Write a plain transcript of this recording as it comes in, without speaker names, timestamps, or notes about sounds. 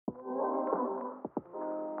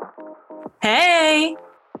Hey,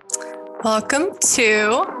 Welcome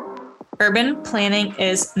to, urban planning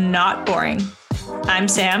is not boring. I'm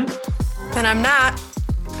Sam. and I'm Nat.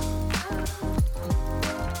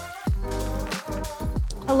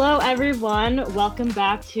 Hello, everyone. Welcome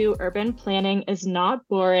back to Urban Planning is Not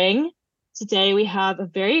Boring. Today we have a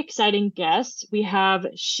very exciting guest. We have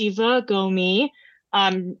Shiva Ghomi,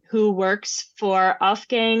 who works for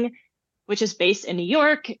Afgang, which is based in New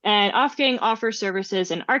York. And Afgang offers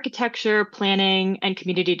services in architecture, planning, and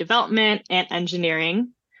community development and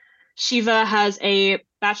engineering. Shiva has a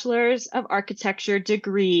bachelor's of architecture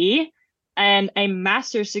degree and a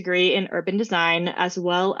master's degree in urban design, as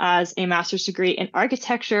well as a master's degree in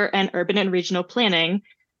architecture and urban and regional planning,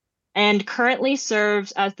 and currently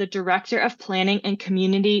serves as the director of planning and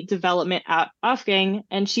community development at Afgang.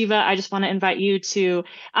 And Shiva, I just want to invite you to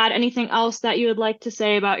add anything else that you would like to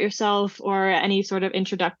say about yourself or any sort of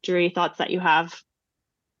introductory thoughts that you have.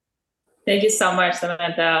 Thank you so much,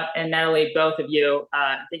 Samantha and Natalie, both of you.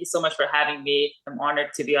 Thank you so much for having me. I'm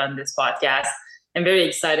honored to be on this podcast. I'm very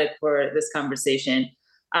excited for this conversation.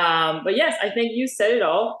 But yes, I think you said it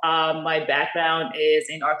all. My background is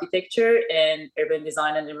in architecture and urban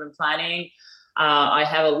design and urban planning. I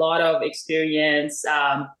have a lot of experience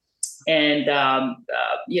and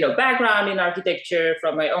background in architecture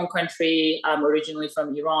from my own country. I'm originally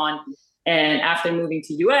from Iran. And after moving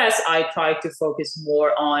to US, I tried to focus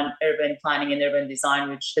more on urban planning and urban design,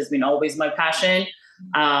 which has been always my passion.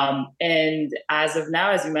 And as of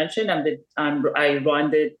now, as you mentioned, I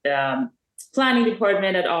run the planning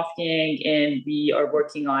department at Afgang, and we are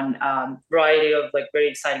working on a variety of very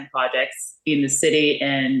exciting projects in the city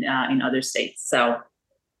and in other states. So,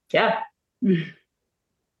 yeah.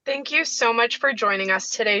 Thank you so much for joining us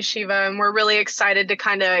today, Shiva. And we're really excited to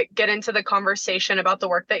kind of get into the conversation about the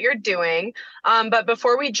work that you're doing. But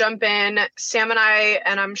before we jump in, Sam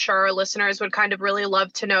and I'm sure our listeners would kind of really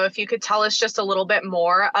love to know if you could tell us just a little bit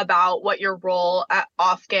more about what your role at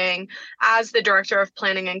Afgang as the Director of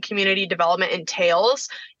Planning and Community Development entails.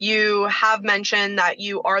 You have mentioned that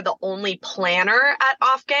you are the only planner at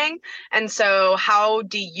Afgang. And so how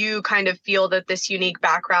do you kind of feel that this unique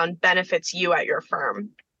background benefits you at your firm?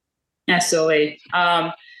 Absolutely.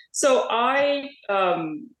 So I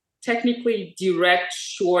technically direct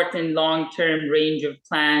short and long-term range of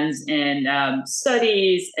plans and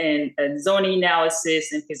studies and zoning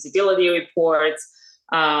analysis and feasibility reports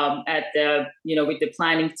at with the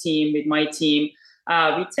planning team, with my team.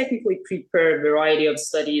 We technically prepare a variety of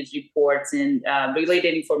studies, reports, and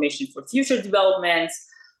related information for future developments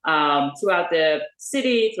throughout the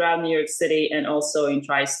city, throughout New York City, and also in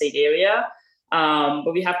tri-state area.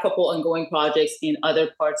 But we have a couple ongoing projects in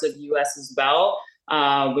other parts of the US as well,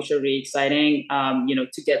 which are really exciting,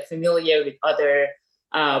 to get familiar with other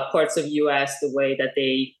parts of the US, the way that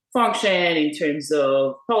they function in terms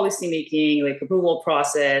of policymaking, approval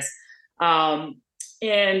process. If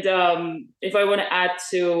I want to add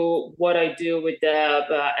to what I do with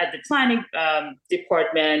at the planning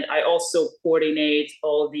department, I also coordinate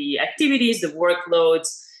all the activities, the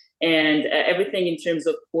workloads, and everything in terms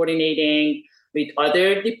of coordinating with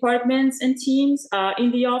other departments and teams in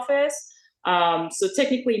the office. So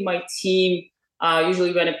technically my team,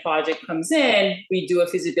 usually when a project comes in, we do a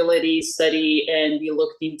feasibility study and we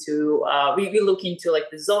look into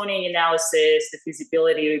the zoning analysis, the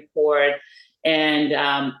feasibility report, and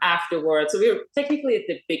afterwards, so we're technically at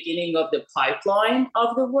the beginning of the pipeline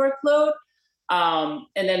of the workload.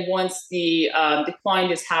 And then once the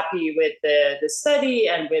client is happy with the study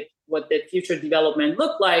and with what the future development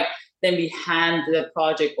look like, then we hand the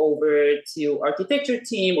project over to architecture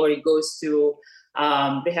team, or it goes to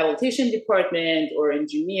the rehabilitation department or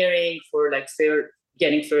engineering for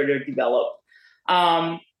getting further developed.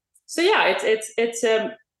 So yeah, it's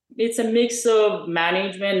a mix of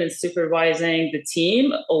management and supervising the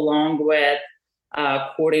team along with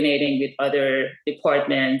coordinating with other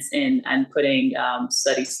departments and putting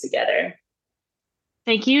studies together.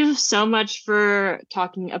 Thank you so much for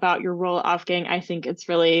talking about your role at Afgang. I think it's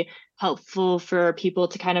really helpful for people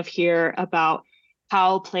to kind of hear about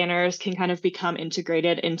how planners can kind of become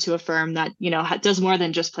integrated into a firm that, does more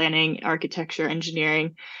than just planning, architecture,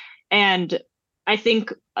 engineering. And I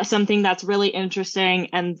think something that's really interesting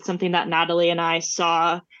and something that Natalie and I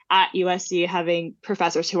saw at USC, having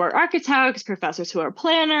professors who are architects, professors who are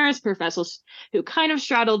planners, professors who kind of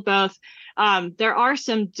straddled both. There are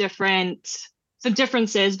some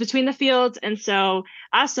differences between the fields. And so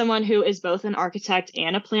as someone who is both an architect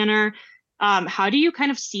and a planner, how do you kind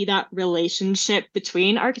of see that relationship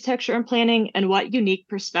between architecture and planning, and what unique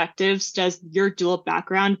perspectives does your dual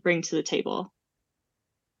background bring to the table?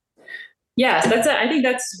 Yes, I think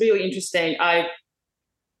that's really interesting. I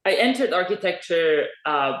entered architecture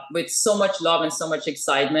with so much love and so much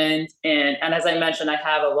excitement, and as I mentioned, I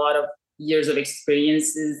have a lot of years of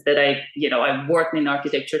experiences that I worked in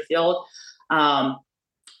architecture field, um,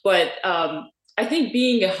 but I think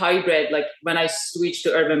being a hybrid, like when I switched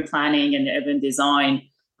to urban planning and urban design,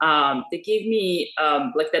 they gave me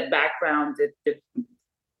like that background, the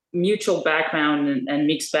mutual background and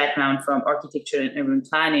mixed background from architecture and urban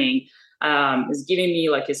planning is giving me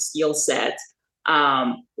like a skill set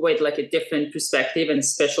with like a different perspective and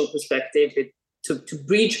special perspective to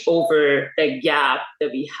bridge over the gap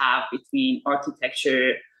that we have between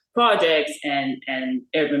architecture projects and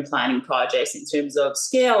urban planning projects in terms of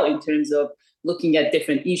scale, in terms of looking at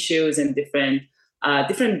different issues and different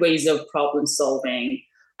ways of problem solving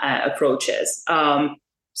approaches.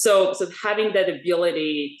 So having that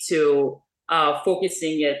ability to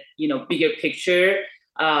focusing at bigger picture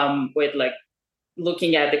with like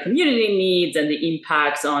looking at the community needs and the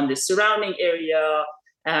impacts on the surrounding area,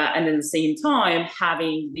 and at the same time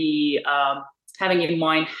having in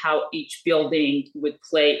mind how each building would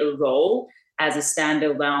play a role as a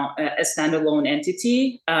standalone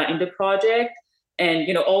entity in the project,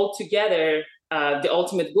 and all together. The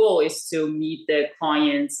ultimate goal is to meet the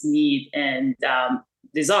client's need and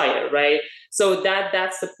desire, right? So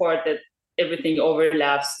that's the part that everything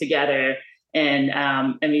overlaps together, and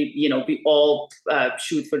we all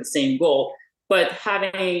shoot for the same goal. But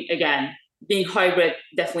having, again, being hybrid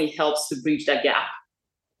definitely helps to bridge that gap.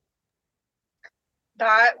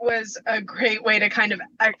 That was a great way to kind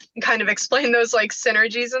of explain those like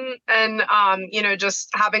synergies and just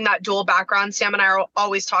having that dual background. Sam and I are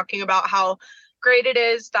always talking about how great it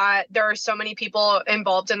is that there are so many people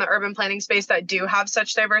involved in the urban planning space that do have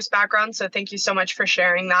such diverse backgrounds. So thank you so much for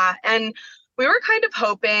sharing that. And we were kind of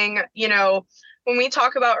hoping, when we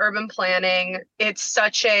talk about urban planning, it's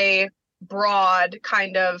such a broad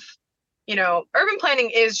kind of, urban planning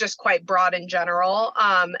is just quite broad in general.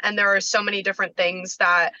 And there are so many different things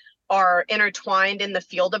that are intertwined in the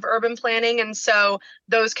field of urban planning. And so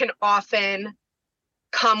those can often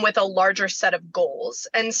come with a larger set of goals.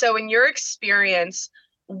 And so in your experience,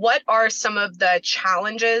 what are some of the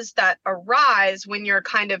challenges that arise when you're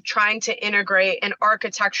kind of trying to integrate an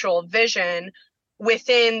architectural vision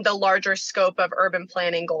within the larger scope of urban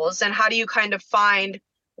planning goals? And how do you kind of find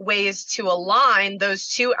ways to align those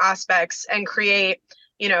two aspects and create,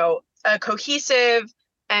 a cohesive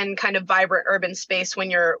and kind of vibrant urban space when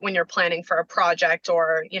you're planning for a project,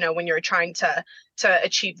 or, when you're trying to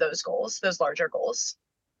achieve those goals, those larger goals?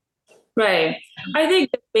 Right. I think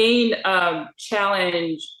the main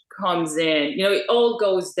challenge comes in, it all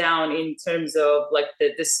goes down in terms of like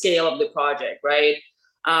the scale of the project, right?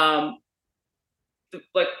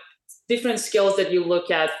 Like different skills that you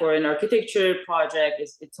look at for an architecture project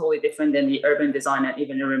is totally different than the urban design and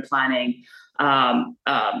even urban planning,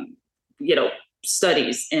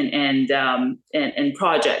 studies and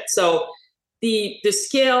projects. So the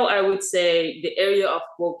scale, I would say, the area of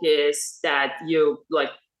focus that you like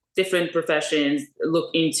different professions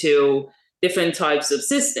look into different types of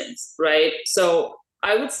systems, right? So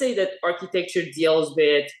I would say that architecture deals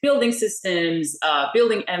with building systems,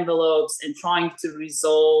 building envelopes, and trying to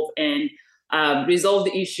resolve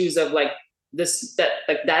the issues of like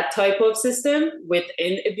that type of system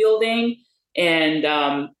within a building, and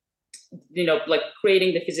like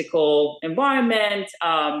creating the physical environment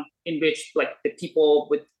in which like the people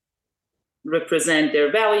would represent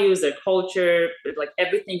their values, their culture, like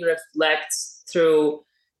everything reflects through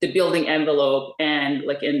the building envelope and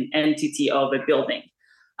like an entity of a building.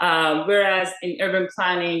 Whereas in urban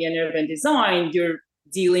planning and urban design, you're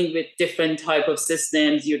dealing with different type of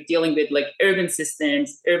systems. You're dealing with like urban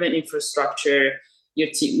systems, urban infrastructure.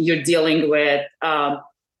 You're dealing with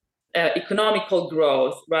economical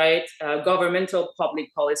growth, right? Governmental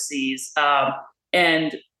public policies,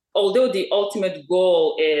 and although the ultimate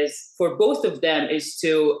goal is for both of them is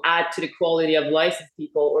to add to the quality of life of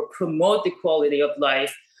people or promote the quality of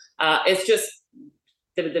life, it's just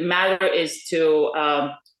the matter is to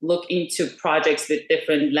look into projects with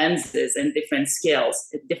different lenses and different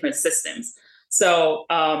scales, different systems. So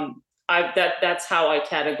that's how I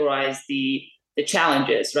categorize the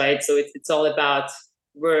challenges, right? So it's all about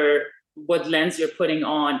what lens you're putting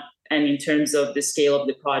on, and in terms of the scale of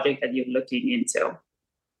the project that you're looking into.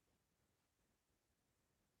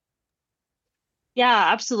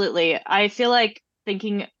 Yeah, absolutely. I feel like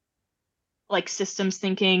thinking like systems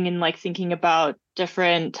thinking and like thinking about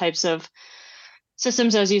different types of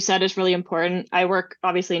systems, as you said, is really important. I work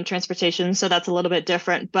obviously in transportation, so that's a little bit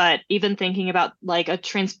different. But even thinking about like a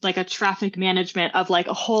traffic management of like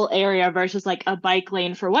a whole area versus like a bike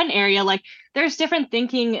lane for one area, like there's different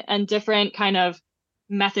thinking and different kind of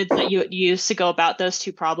methods that you would use to go about those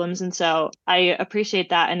two problems. And so I appreciate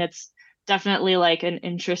that. And it's definitely like an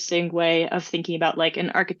interesting way of thinking about like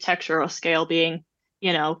an architectural scale being,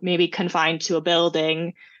 maybe confined to a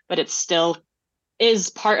building, but it still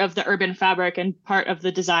is part of the urban fabric and part of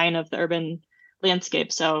the design of the urban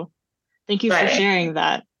landscape. So thank you for sharing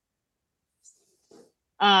that.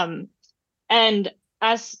 And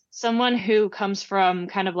as someone who comes from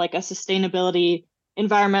kind of like a sustainability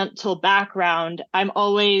environmental background, I'm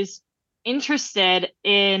always interested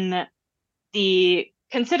in the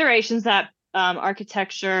considerations that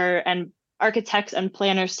architecture and architects and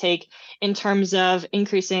planners take in terms of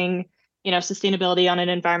increasing sustainability on an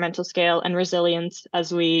environmental scale and resilience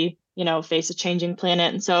as we face a changing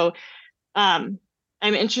planet. And so I'm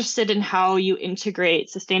interested in how you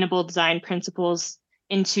integrate sustainable design principles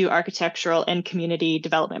into architectural and community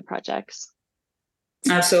development projects.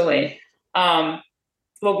 Absolutely.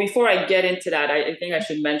 Well, before I get into that, I think I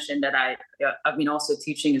should mention that I've been also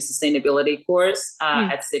teaching a sustainability course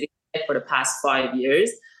at City for the past 5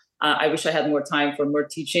 years. I wish I had more time for more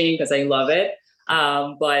teaching because I love it.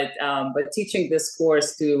 But teaching this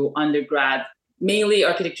course to undergrad, mainly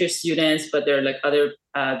architecture students, but there are like other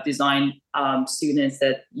design students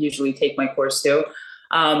that usually take my course too.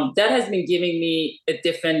 That has been giving me a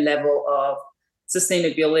different level of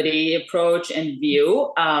sustainability approach and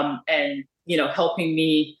view, and helping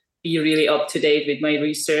me be really up to date with my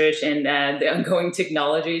research and the ongoing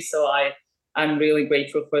technology. So I'm really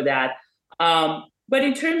grateful for that. But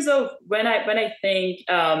in terms of when I think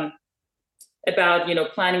about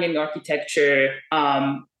planning and architecture,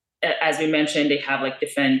 as we mentioned, they have like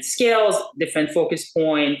different scales, different focus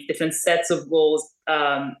points, different sets of goals,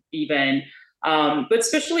 even. But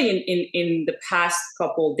especially in the past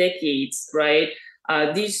couple decades, right?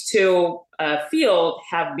 These two fields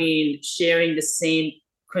have been sharing the same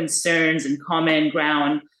concerns and common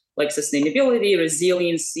ground, like sustainability,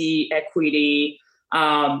 resiliency, equity,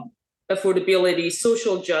 affordability,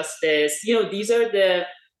 social justice. These are the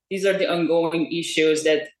ongoing issues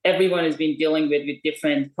that everyone has been dealing with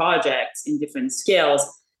different projects in different scales.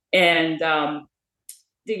 And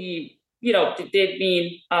they've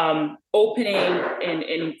been opening and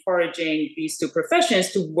encouraging these two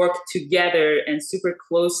professions to work together and super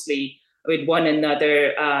closely with one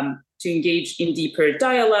another, to engage in deeper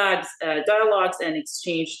dialogues and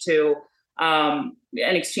exchanges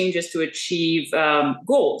to achieve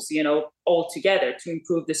goals, all together to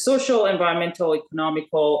improve the social, environmental,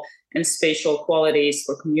 economical, and spatial qualities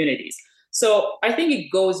for communities. So I think it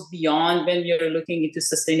goes beyond when you're looking into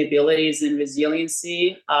sustainabilities and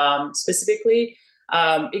resiliency specifically.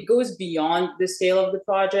 It goes beyond the scale of the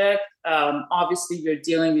project. Obviously, you're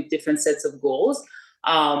dealing with different sets of goals,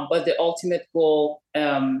 but the ultimate goal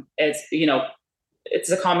is,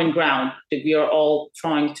 it's a common ground that we are all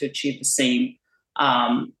trying to achieve the same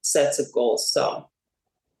sets of goals. So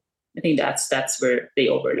I think that's where they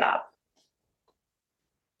overlap.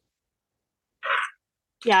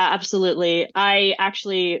 Yeah, absolutely. I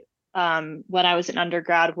actually, when I was an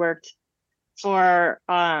undergrad, worked for,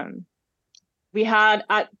 we had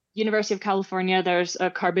at University of California, there's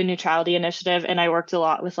a carbon neutrality initiative, and I worked a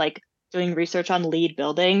lot with like doing research on LEED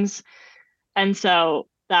buildings. And so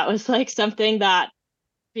that was like something that,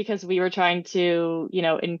 because we were trying to,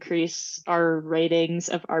 increase our ratings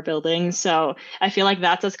of our buildings. So I feel like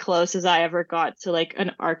that's as close as I ever got to like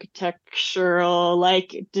an architectural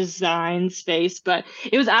like design space. But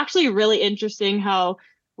it was actually really interesting how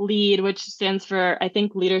LEED, which stands for, I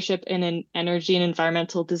think, Leadership in Energy and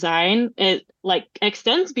Environmental Design, it like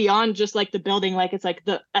extends beyond just like the building. Like it's like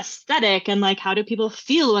the aesthetic and like how do people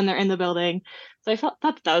feel when they're in the building. So I thought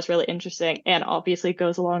that was really interesting, and obviously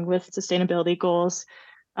goes along with sustainability goals.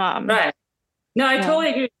 Right. No, I totally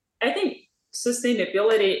agree. I think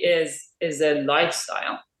sustainability is a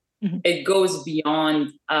lifestyle. Mm-hmm. It goes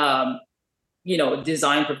beyond,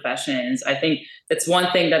 design professions. I think that's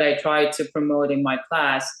one thing that I try to promote in my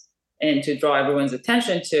class and to draw everyone's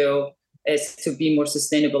attention to is to be more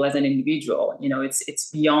sustainable as an individual. It's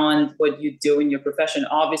beyond what you do in your profession.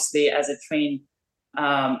 Obviously, as a trained,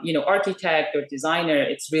 architect or designer,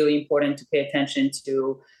 it's really important to pay attention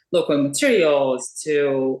to local materials,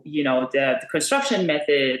 to the construction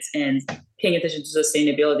methods, and paying attention to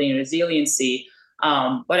sustainability and resiliency.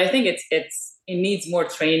 But I think it needs more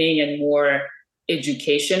training and more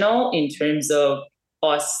educational in terms of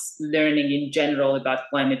us learning in general about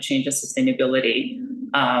climate change and sustainability.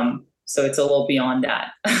 So it's a little beyond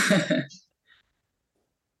that.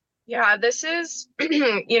 Yeah, this is,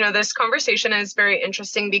 this conversation is very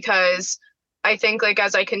interesting because I think like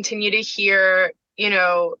as I continue to hear,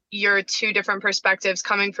 your two different perspectives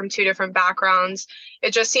coming from two different backgrounds,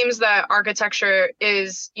 it just seems that architecture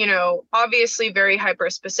is, obviously very hyper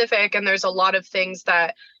specific, and there's a lot of things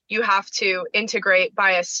that you have to integrate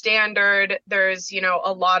by a standard. There's,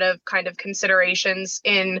 a lot of kind of considerations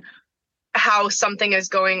in how something is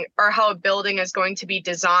going or how a building is going to be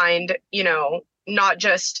designed, not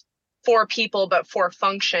just for people, but for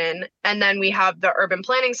function. And then we have the urban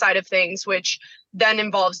planning side of things, which then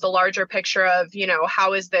involves the larger picture of,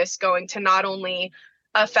 how is this going to not only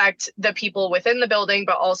affect the people within the building,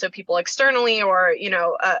 but also people externally or,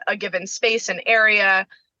 a given space and area,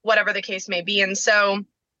 whatever the case may be. And so,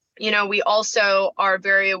 we also are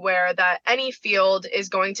very aware that any field is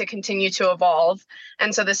going to continue to evolve.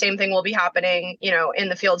 And so the same thing will be happening, in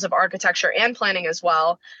the fields of architecture and planning as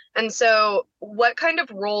well. And so what kind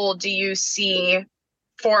of role do you see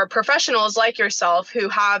for professionals like yourself who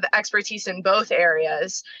have expertise in both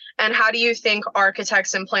areas? And how do you think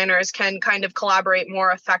architects and planners can kind of collaborate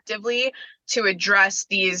more effectively to address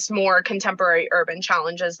these more contemporary urban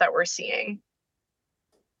challenges that we're seeing?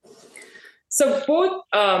 So both,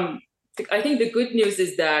 I think the good news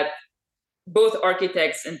is that both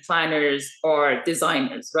architects and planners are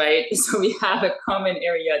designers, right? So we have a common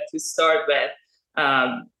area to start with,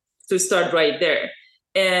 to start right there.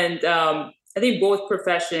 And I think both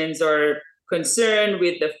professions are concerned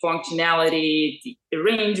with the functionality, the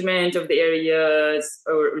arrangement of the areas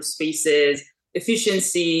or spaces,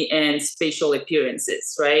 efficiency, and spatial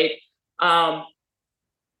appearances, right? I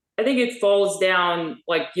think it falls down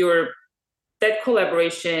like that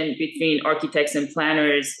collaboration between architects and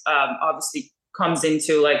planners obviously comes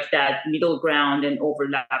into like that middle ground and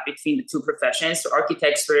overlap between the two professions. So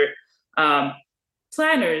architects were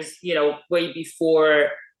planners, way before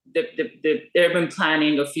the urban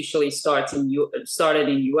planning officially started in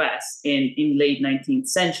US in late 19th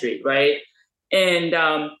century, right? And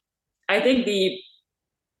I think the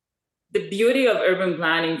beauty of urban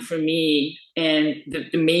planning for me, and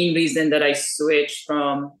the main reason that I switched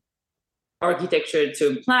from architecture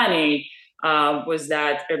to planning was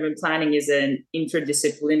that urban planning is an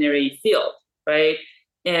interdisciplinary field, right?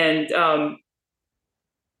 And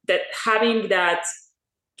that having that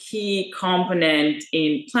key component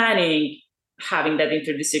in planning, having that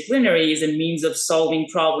interdisciplinary is a means of solving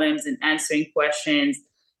problems and answering questions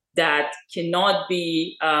that cannot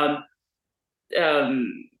be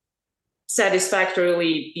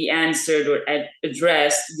satisfactorily be answered or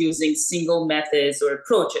addressed using single methods or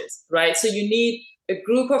approaches, right? So you need a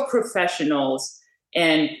group of professionals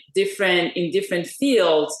and in different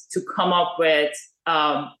fields to come up with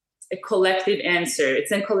a collective answer.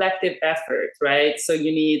 It's a collective effort, right? So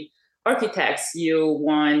you need architects, you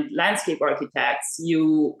want landscape architects,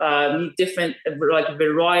 you need different, like a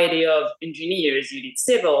variety of engineers, you need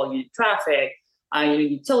civil, you need traffic, you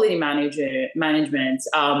need utility management.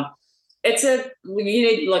 You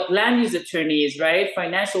need like land use attorneys, right?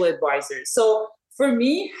 Financial advisors. So for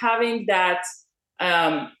me, having that,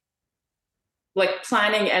 like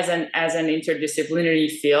planning as an interdisciplinary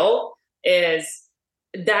field is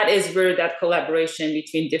where that collaboration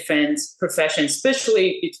between different professions,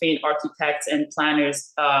 especially between architects and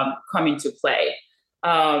planners, come into play.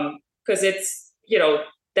 Because it's,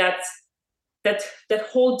 that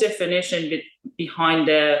whole definition behind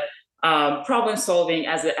the problem solving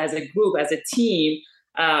as a group, as a team,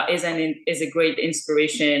 is a great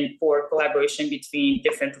inspiration for collaboration between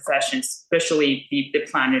different professions, especially the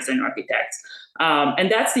planners and architects.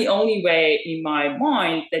 And that's the only way, in my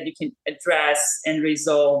mind, that you can address and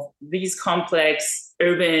resolve these complex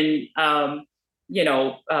urban,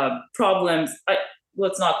 problems.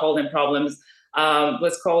 Let's not call them problems.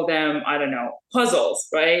 Let's call them, puzzles,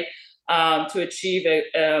 right? To achieve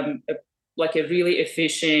a really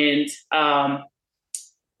efficient,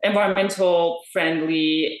 environmental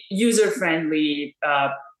friendly, user friendly,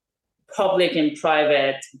 public and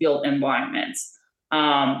private built environments.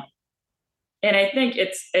 And I think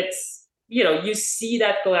it's you see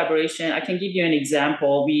that collaboration. I can give you an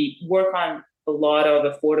example. We work on a lot of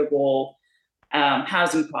affordable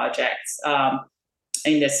housing projects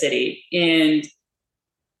in the city, and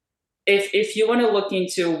if you want to look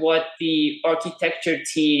into what the architecture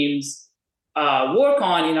teams work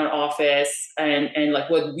on in our office and like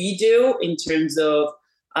what we do in terms of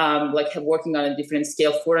working on a different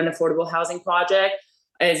scale for an affordable housing project,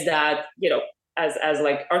 is that as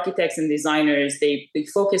like architects and designers, they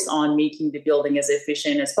focus on making the building as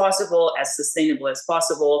efficient as possible, as sustainable as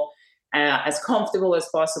possible, as comfortable as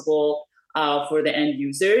possible for the end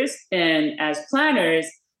users. And as planners,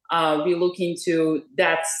 we look into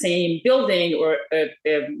that same building or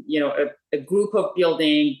a group of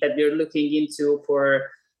building that we're looking into for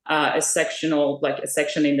a section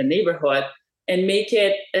in the neighborhood, and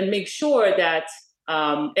make sure that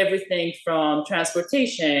everything from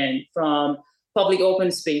transportation, from public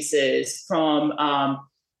open spaces, from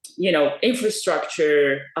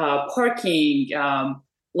infrastructure, parking,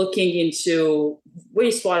 looking into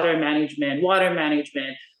wastewater management, water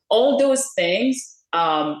management, all those things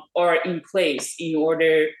are in place in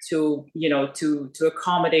order to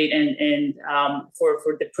accommodate and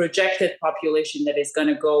for the projected population that is going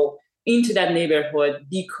to go into that neighborhood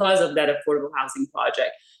because of that affordable housing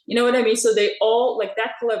project. You know what I mean? So they all, like,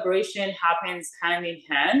 that collaboration happens hand in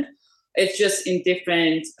hand. It's just in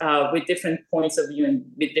different with different points of view and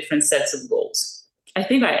with different sets of goals. I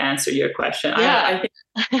think I answered your question. Yeah. I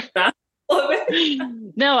think that's all of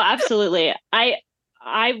it. No, absolutely.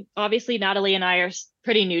 I obviously, Natalie and I are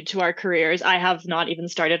pretty new to our careers. I have not even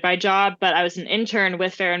started my job, but I was an intern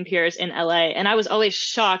with Fair and Peers in LA, and I was always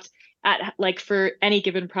shocked at, like, for any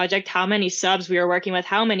given project, how many subs we were working with,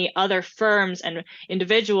 how many other firms and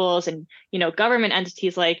individuals and government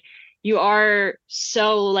entities. Like, you are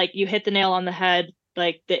so, like, you hit the nail on the head.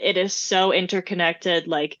 Like, it is so interconnected.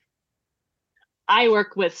 Like, I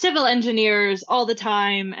work with civil engineers all the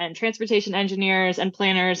time and transportation engineers and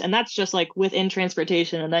planners, and that's just like within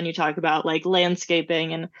transportation. And then you talk about like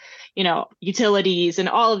landscaping and, utilities and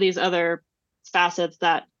all of these other facets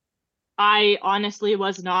that I honestly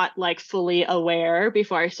was not like fully aware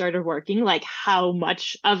before I started working, like how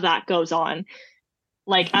much of that goes on.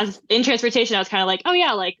 Like, as in transportation, I was kind of like, oh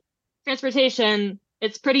yeah, like transportation,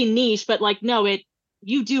 it's pretty niche, but like, no,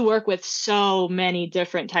 you do work with so many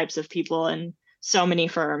different types of people and so many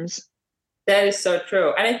firms. That is so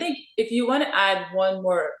true. And I think if you want to add one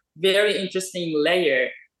more very interesting layer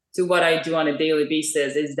to what I do on a daily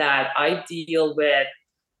basis, is that I deal with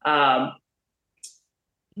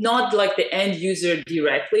not like the end user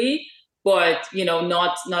directly, but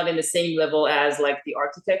not in the same level as like the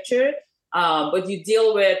architecture. But you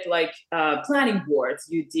deal with like planning boards,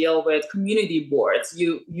 you deal with community boards,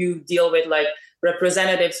 you deal with like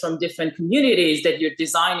representatives from different communities that you're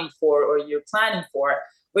designing for or you're planning for,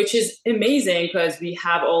 which is amazing because we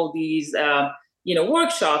have all these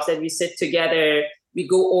workshops that we sit together, we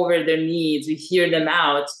go over their needs, we hear them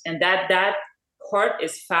out, and that part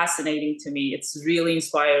is fascinating to me. It's really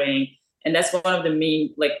inspiring, and that's one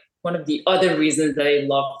of the other reasons that I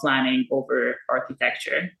love planning over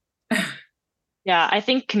architecture. Yeah, I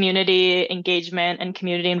think community engagement and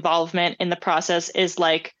community involvement in the process is,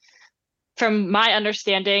 like, from my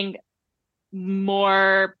understanding,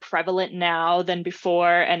 more prevalent now than before.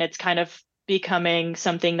 And it's kind of becoming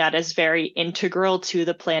something that is very integral to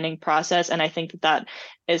the planning process. And I think that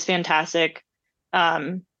is fantastic.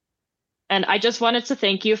 And I just wanted to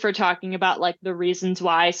thank you for talking about like the reasons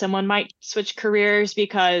why someone might switch careers,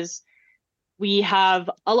 because we have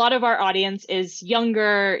a lot of our audience is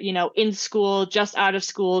younger, in school, just out of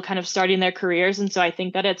school, kind of starting their careers. And so I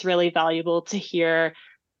think that it's really valuable to hear,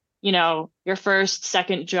 your first,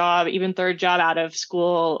 second job, even third job out of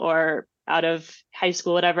school or out of high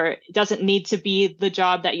school, whatever. It doesn't need to be the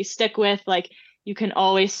job that you stick with. Like, you can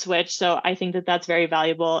always switch. So I think that that's very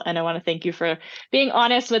valuable. And I want to thank you for being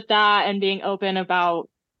honest with that and being open about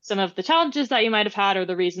some of the challenges that you might have had or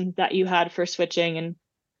the reasons that you had for switching.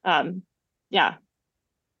 And yeah.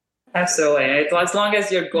 Absolutely. As long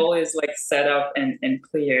as your goal is like set up and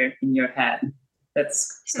clear in your head,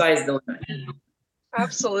 that's sky's the limit.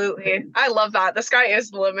 Absolutely. I love that. The sky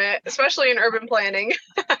is the limit, especially in urban planning.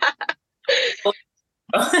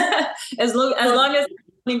 as long as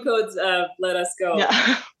planning codes let us go.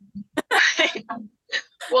 Yeah.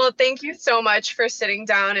 Well, thank you so much for sitting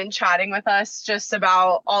down and chatting with us just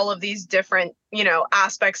about all of these different,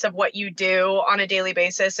 aspects of what you do on a daily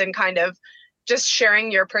basis, and kind of just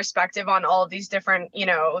sharing your perspective on all of these different,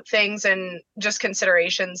 things and just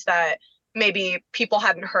considerations that maybe people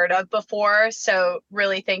hadn't heard of before. So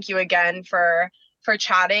really thank you again for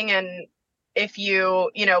chatting. And if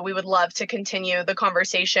we would love to continue the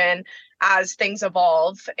conversation as things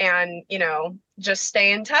evolve and, just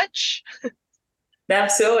stay in touch.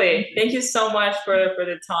 Absolutely. Thank you so much for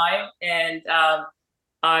the time. And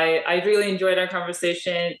I really enjoyed our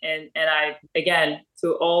conversation. And I, again,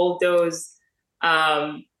 to all those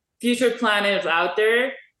future planners out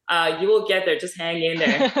there, you will get there. Just hang in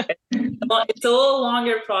there. It's a little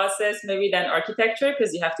longer process maybe than architecture,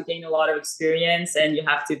 because you have to gain a lot of experience and you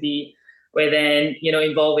have to be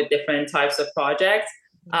involved with different types of projects.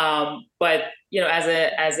 But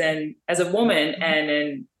as a woman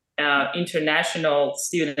and an international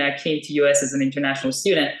student, I came to US as an international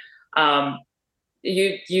student.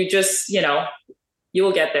 You just, you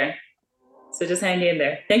will get there. So just hang in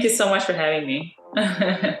there. Thank you so much for having me.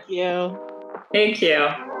 Thank you. Thank you.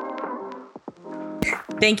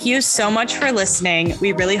 Thank you so much for listening.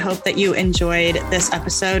 We really hope that you enjoyed this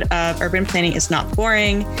episode of Urban Planning is Not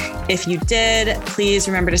Boring. If you did, please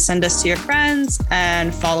remember to send us to your friends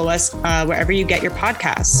and follow us wherever you get your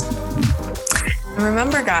podcasts. And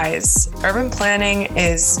remember, guys, urban planning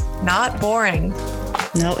is not boring.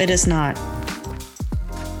 No, it is not.